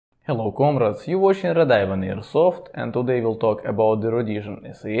Hello comrades, you're watching RedIvanAirsoft, and today we'll talk about the Rhodesian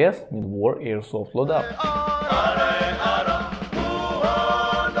SAS Mid War Airsoft loadout.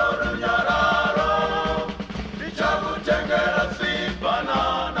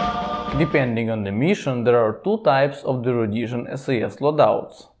 Depending on the mission, there are two types of the Rhodesian SAS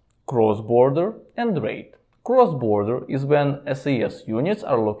loadouts: cross-border and raid. Cross-border is when SAS units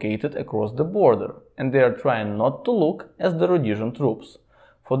are located across the border, and they are trying not to look as the Rhodesian troops.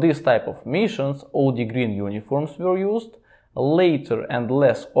 For this type of missions, OD green uniforms were used. Later and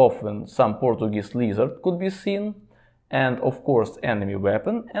less often some Portuguese lizard could be seen, and of course enemy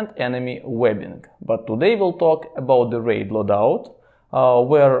weapon and enemy webbing. But today we'll talk about the raid loadout,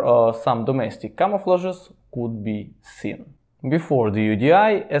 where some domestic camouflages could be seen. Before the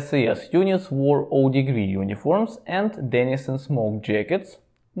UDI, SAS units wore OD green uniforms and Denison smoke jackets,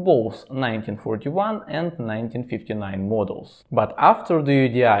 both 1941 and 1959 models. But after the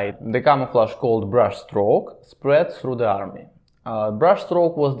UDI, the camouflage called Brushstroke spread through the army.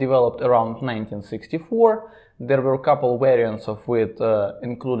 Brushstroke was developed around 1964. There were a couple variants of it,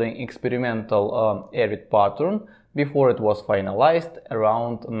 including experimental arid pattern, before it was finalized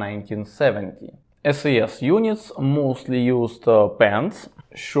around 1970. SAS units mostly used pants,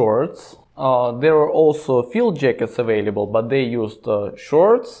 shorts. There were also field jackets available, but they used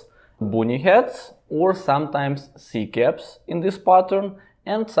shorts, bunny hats, or sometimes sea caps in this pattern,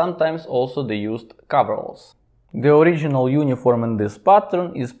 and sometimes also they used coveralls. The original uniform in this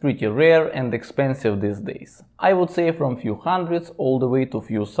pattern is pretty rare and expensive these days. I would say from few hundreds all the way to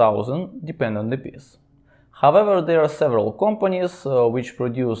few thousand, depending on the piece. However, there are several companies which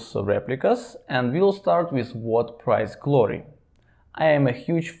produce replicas, and we'll start with What Price Glory. I am a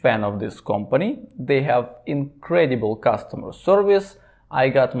huge fan of this company. They have incredible customer service. I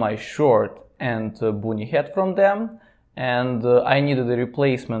got my short and bunny hat from them, and I needed a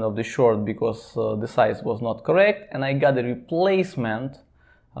replacement of the short because the size was not correct, and I got a replacement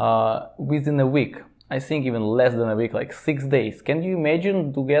within a week. I think even less than a week, like 6 days. Can you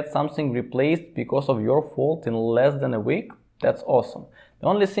imagine to get something replaced because of your fault in less than a week? That's awesome. The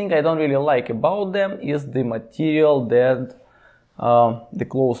only thing I don't really like about them is the material that the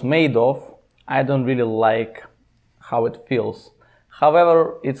clothes made of. I don't really like how it feels.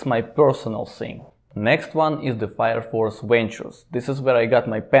 However, it's my personal thing. Next one is the Fireforce Ventures. This is where I got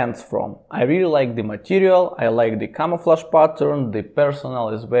my pants from. I really like the material, I like the camouflage pattern, the personnel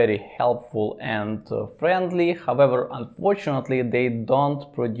is very helpful and friendly. However, unfortunately, they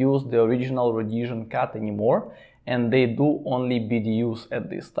don't produce the original Rhodesian cut anymore, and they do only BDUs at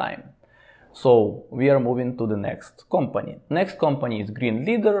this time. So we are moving to the next company. Next company is Green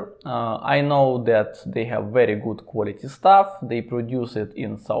Leader. I know that they have very good quality stuff. They produce it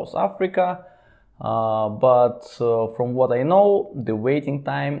in South Africa. But from what I know, the waiting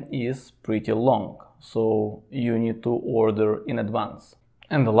time is pretty long, so you need to order in advance.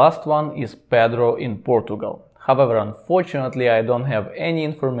 And the last one is Pedro in Portugal. However, unfortunately, I don't have any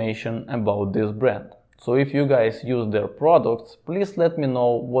information about this brand. So if you guys use their products, please let me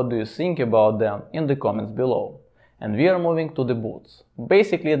know what do you think about them in the comments below. And we are moving to the boots.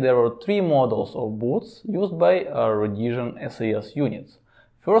 Basically, there are three models of boots used by Rhodesian SAS units.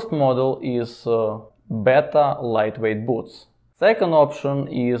 First model is beta lightweight boots. Second option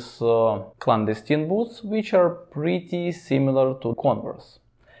is clandestine boots, which are pretty similar to Converse.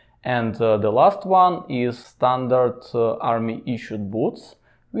 And the last one is standard army issued boots,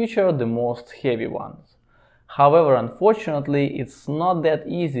 which are the most heavy ones. However, unfortunately, it's not that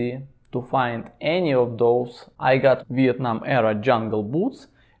easy to find any of those. I got Vietnam era jungle boots,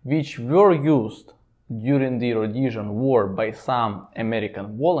 which were used during the Rhodesian War by some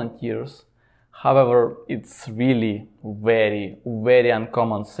American volunteers. However, it's really very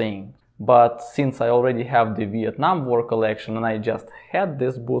uncommon thing. But since I already have the Vietnam War collection and I just had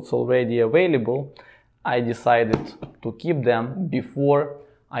these boots already available, I decided to keep them before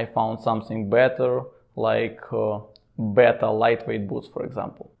I found something better, like beta lightweight boots, for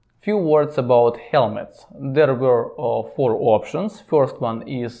example. Few words about helmets. There were four options. First one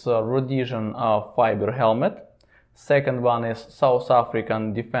is Rhodesian fiber helmet. Second one is South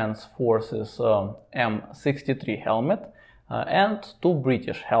African Defense Forces M63 helmet, and two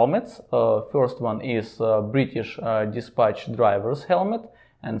British helmets. First one is British Dispatch Driver's helmet,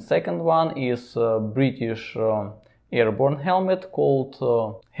 and second one is British airborne helmet called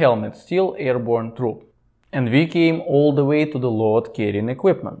Helmet Steel Airborne Troop. And we came all the way to the load carrying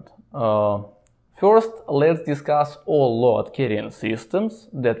equipment. First, let's discuss all load carrying systems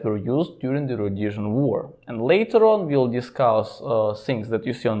that were used during the Rhodesian War. And later on, we'll discuss things that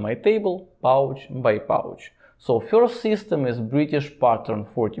you see on my table, pouch by pouch. So first system is British pattern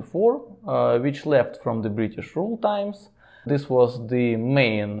 44, which left from the British rule times. This was the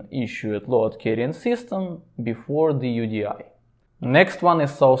main issued load carrying system before the UDI. Next one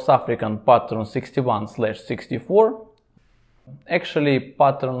is South African pattern 61/64. Actually,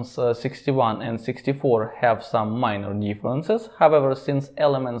 patterns 61 and 64 have some minor differences. However, since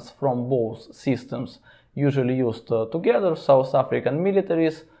elements from both systems usually used together, South African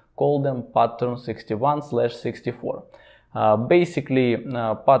militaries call them pattern 61/64. Basically,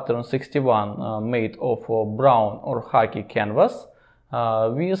 pattern 61 made of brown or khaki canvas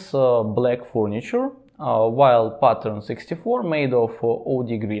with black furniture, while pattern 64 made of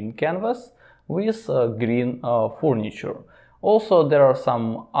OD green canvas with green furniture. Also, there are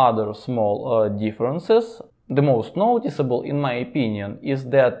some other small differences. The most noticeable, in my opinion, is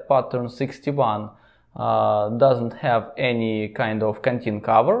that pattern 61 doesn't have any kind of canteen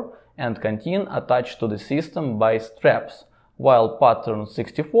cover and canteen attached to the system by straps, while pattern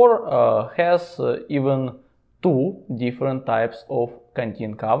 64 has even two different types of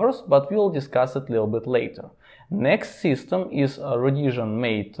canteen covers, but we'll discuss it a little bit later. Next system is a Rhodesian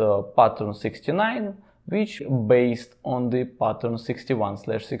made pattern 69, which based on the pattern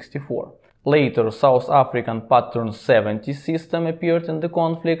 61/64. Later, South African pattern 70 system appeared in the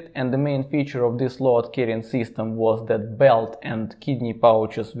conflict, and the main feature of this load carrying system was that belt and kidney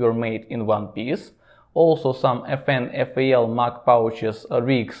pouches were made in one piece. Also, some FN FAL MAC pouches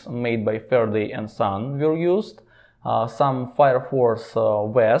rigs made by Fairday and Son were used. Some Fireforce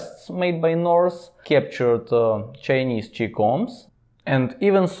vests made by Norse captured Chinese Chicoms. And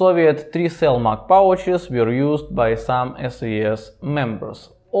even Soviet 3-cell MAC pouches were used by some SAS members.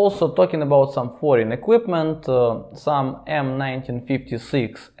 Also, talking about some foreign equipment, some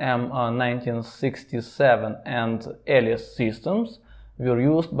M1956, M1967 and Alice systems were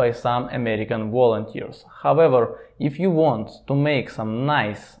used by some American volunteers. However, if you want to make some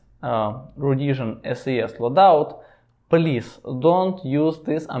nice Rhodesian SAS loadout, please don't use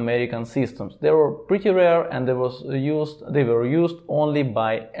these American systems. They were pretty rare and they were used only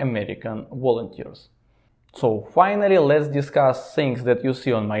by American volunteers. So finally, let's discuss things that you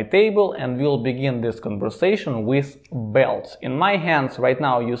see on my table, and we'll begin this conversation with belts. In my hands right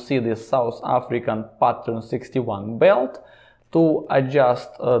now you see this South African pattern 61 belt. To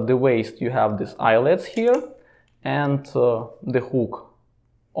adjust the waist you have these eyelets here and the hook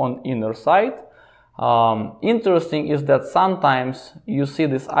on inner side. Interesting is that sometimes you see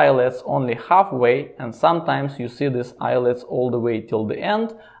these eyelets only halfway and sometimes you see these eyelets all the way till the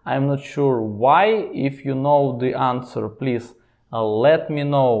end. I'm not sure why. If you know the answer, please let me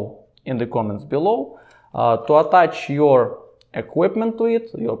know in the comments below. To attach your equipment to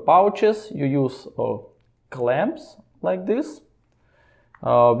it, your pouches, you use clamps like this,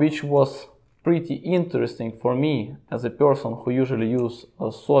 which was pretty interesting for me as a person who usually use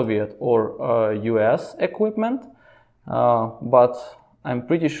Soviet or US equipment, but I'm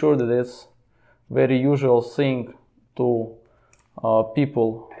pretty sure that it's very usual thing to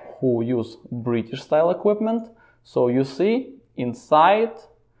people who use British style equipment. So you see inside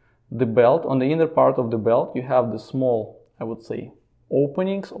the belt, on the inner part of the belt, you have the small, I would say,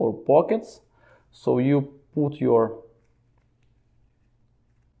 openings or pockets. So you put your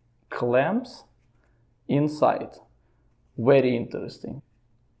clamps inside. Very interesting.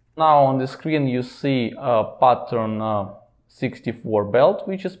 Now on the screen you see a pattern 64 belt,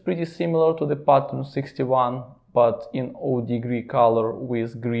 which is pretty similar to the pattern 61 but in OD green color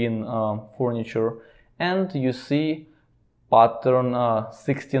with green furniture, and you see pattern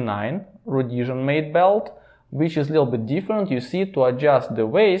 69 Rhodesian made belt, which is a little bit different. You see, to adjust the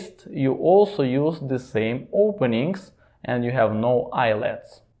waist you also use the same openings and you have no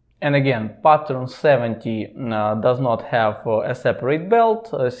eyelets. And again, pattern 70 does not have a separate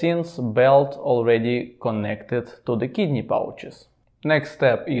belt, since belt already connected to the kidney pouches. Next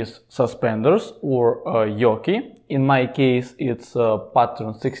step is suspenders or yoke. In my case it's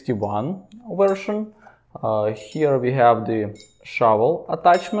pattern 61 version. Here we have the shovel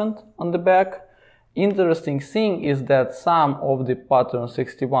attachment on the back. Interesting thing is that some of the pattern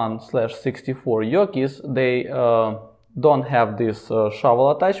 61/64 yokes, they don't have this shovel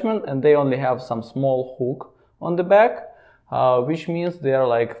attachment and they only have some small hook on the back, which means they are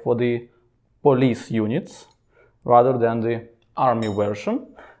like for the police units rather than the army version.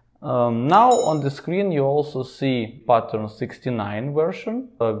 Now on the screen you also see pattern 69 version,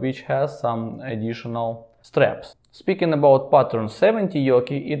 which has some additional straps. Speaking about pattern 70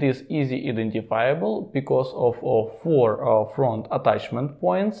 yoke, it is easy identifiable because of 4 front attachment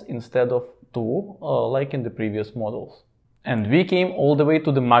points instead of 2, like in the previous models. And we came all the way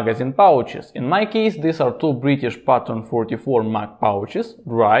to the magazine pouches. In my case, these are two British pattern 44 mag pouches,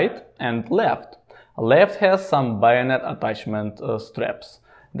 right and left. Left has some bayonet attachment straps.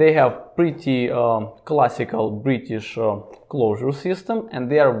 They have pretty classical British closure system,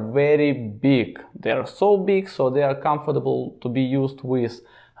 and they are very big. They are so big, so they are comfortable to be used with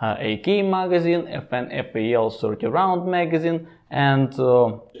AK magazine, FN FAL 30 round magazine, and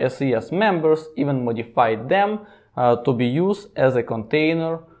SAS members even modified them to be used as a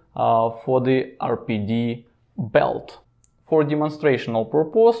container for the RPD belt. For demonstrational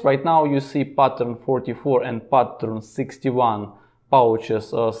purpose, right now you see pattern 44 and pattern 61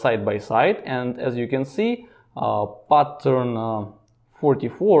 pouches side by side, and as you can see, pattern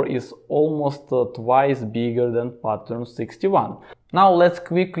 44 is almost twice bigger than pattern 61. Now let's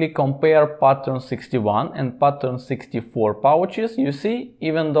quickly compare pattern 61 and pattern 64 pouches. You see,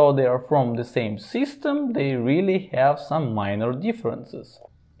 even though they are from the same system, they really have some minor differences.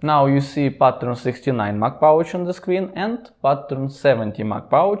 Now you see pattern 69 mag pouch on the screen and pattern 70 mag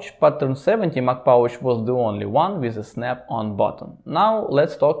pouch. Pattern 70 mag pouch was the only one with a snap-on button. Now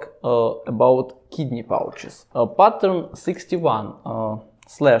let's talk about kidney pouches. Pattern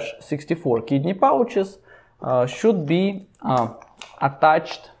 61/64 kidney pouches should be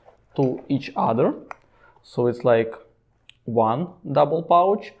attached to each other, so it's like one double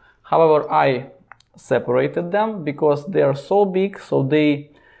pouch. However, I separated them because they are so big, so they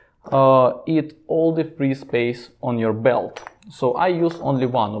eat all the free space on your belt. So I use only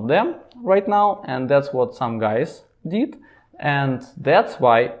one of them right now, and that's what some guys did, and that's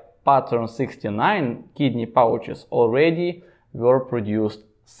why pattern 69 kidney pouches already were produced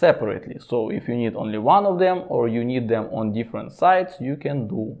separately. So if you need only one of them or you need them on different sides, you can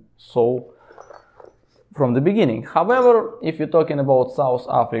do so from the beginning. However, if you're talking about South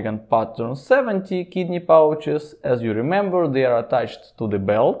African pattern 70 kidney pouches, as you remember, they are attached to the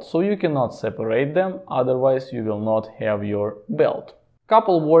belt, so you cannot separate them, otherwise you will not have your belt.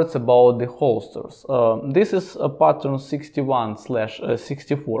 Couple words about the holsters. This is a pattern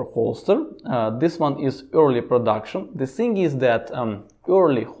 61/64 holster. This one is early production. The thing is that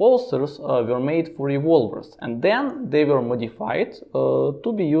early holsters were made for revolvers, and then they were modified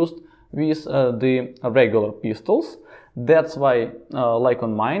to be used with the regular pistols. That's why, like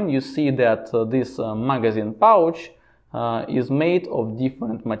on mine, you see that this magazine pouch is made of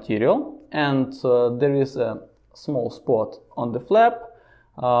different material, and there is a small spot on the flap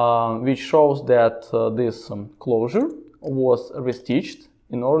which shows that this closure was restitched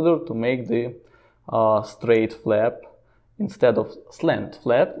in order to make the straight flap instead of slant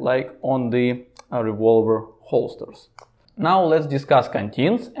flap like on the revolver holsters. Now let's discuss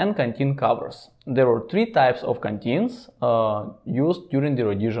canteens and canteen covers. There were three types of canteens used during the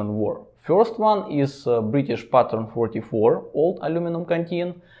Rhodesian War. First one is British pattern 44 old aluminum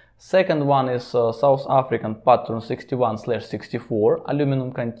canteen. Second one is South African pattern 61/64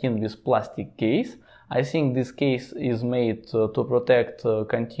 aluminum canteen with plastic case. I think this case is made to protect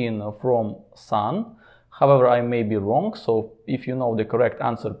canteen from sun. However, I may be wrong, so if you know the correct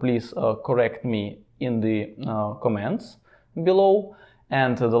answer, please correct me in the comments below.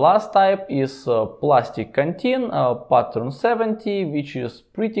 And the last type is plastic canteen, pattern 70, which is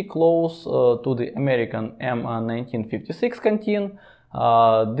pretty close to the American M1956 canteen.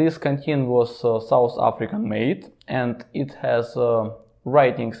 This canteen was South African made, and it has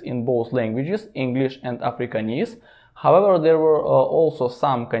writings in both languages, English and Afrikaans. However, there were also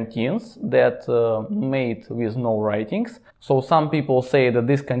some canteens that made with no writings. So some people say that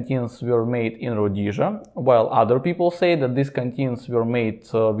these canteens were made in Rhodesia, while other people say that these canteens were made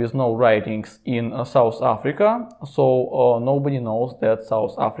with no writings in South Africa. So nobody knows that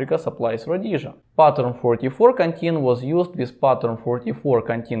South Africa supplies Rhodesia. Pattern 44 canteen was used with pattern 44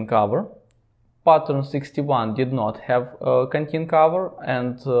 canteen cover. Pattern 61 did not have a canteen cover,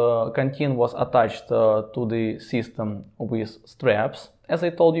 and canteen was attached to the system with straps, as I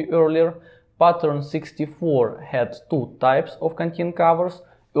told you earlier. Pattern 64 had two types of canteen covers.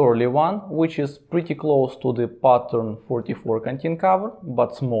 Early one, which is pretty close to the pattern 44 canteen cover,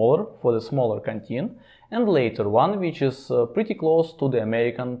 but smaller for the smaller canteen, and later one, which is pretty close to the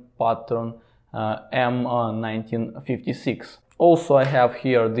American pattern M1956. Also, I have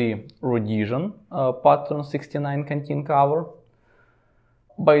here the Rhodesian pattern 69 canteen cover.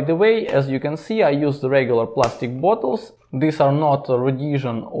 By the way, as you can see, I use the regular plastic bottles. These are not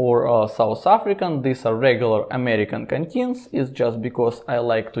Rhodesian or South African, these are regular American canteens. It's just because I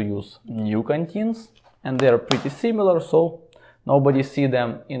like to use new canteens, and they're pretty similar, so nobody see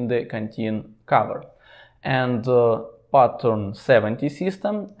them in the canteen cover. And pattern 70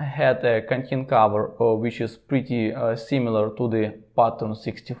 system had a canteen cover which is pretty similar to the pattern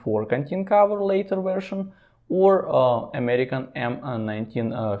 64 canteen cover later version, or American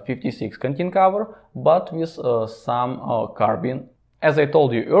M1956 canteen cover, but with some carbine. As I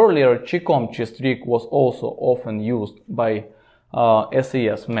told you earlier, Chicom chest rig was also often used by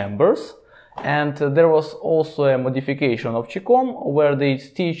SAS members, and there was also a modification of Chicom where they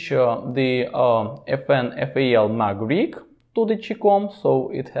stitch the FN-FAL mag rig to the Chicom,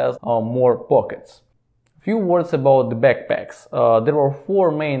 so it has more pockets. Few words about the backpacks. There were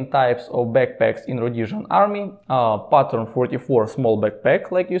four main types of backpacks in Rhodesian Army. Pattern 44 small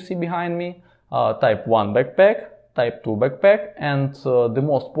backpack, like you see behind me, Type 1 backpack, Type 2 backpack, and the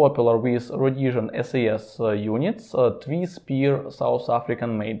most popular with Rhodesian SAS units, 3-spear South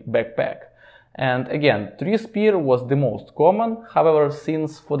African made backpack. And again, 3-spear was the most common. However,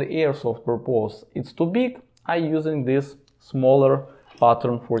 since for the airsoft purpose it's too big, I'm using this smaller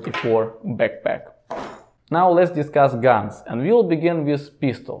pattern 44 backpack. Now let's discuss guns, and we'll begin with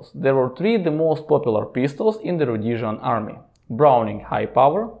pistols. There were three the most popular pistols in the Rhodesian Army: Browning High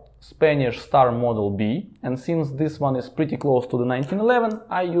Power, Spanish Star Model B, and since this one is pretty close to the 1911,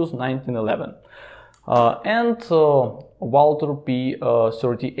 I use 1911, and Walther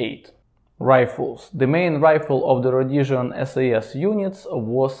P38. Rifles. The main rifle of the Rhodesian SAS units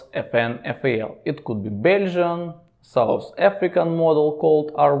was FN-FAL. It could be Belgian, South African model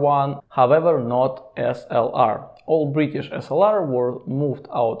called R1, however not SLR. All British SLR were moved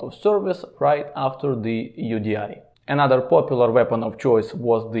out of service right after the UDI. Another popular weapon of choice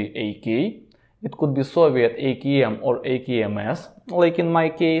was the AK. It could be Soviet AKM or AKMS, like in my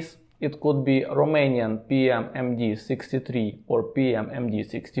case. It could be Romanian PMMD-63 or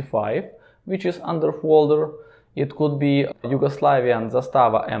PMMD-65, which is under folder. It could be Yugoslavian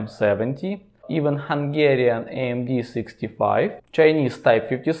Zastava M70, even Hungarian AMD-65, Chinese Type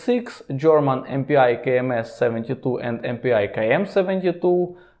 56, German MPI KMS-72 and MPI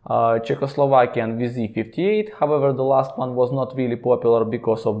KM-72, Czechoslovakian VZ-58, however the last one was not really popular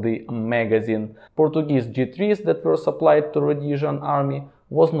because of the magazine. Portuguese G3s that were supplied to Rhodesian Army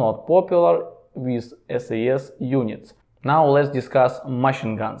was not popular with SAS units. Now let's discuss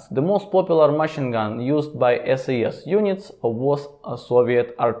machine guns. The most popular machine gun used by SAS units was a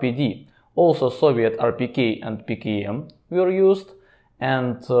Soviet RPD. Also Soviet RPK and PKM were used,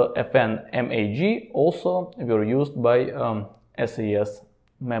 and FN MAG also were used by SAS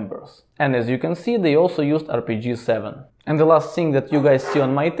members. And as you can see, they also used RPG-7. And the last thing that you guys see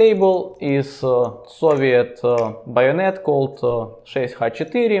on my table is Soviet bayonet called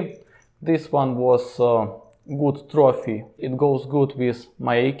RhSAS. This one was good trophy. It goes good with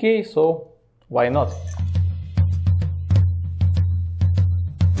my AK, so why not?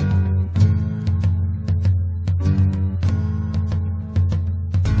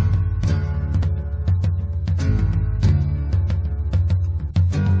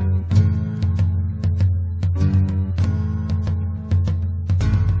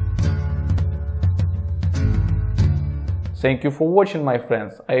 Thank you for watching, my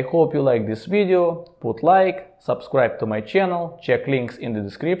friends. I hope you like this video. Put like, subscribe to my channel, check links in the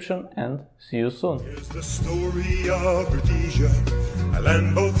description, and see you soon. Here's the story of Rhodesia, a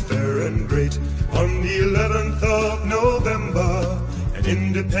land both fair and great. On the 11th of November, an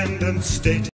independent state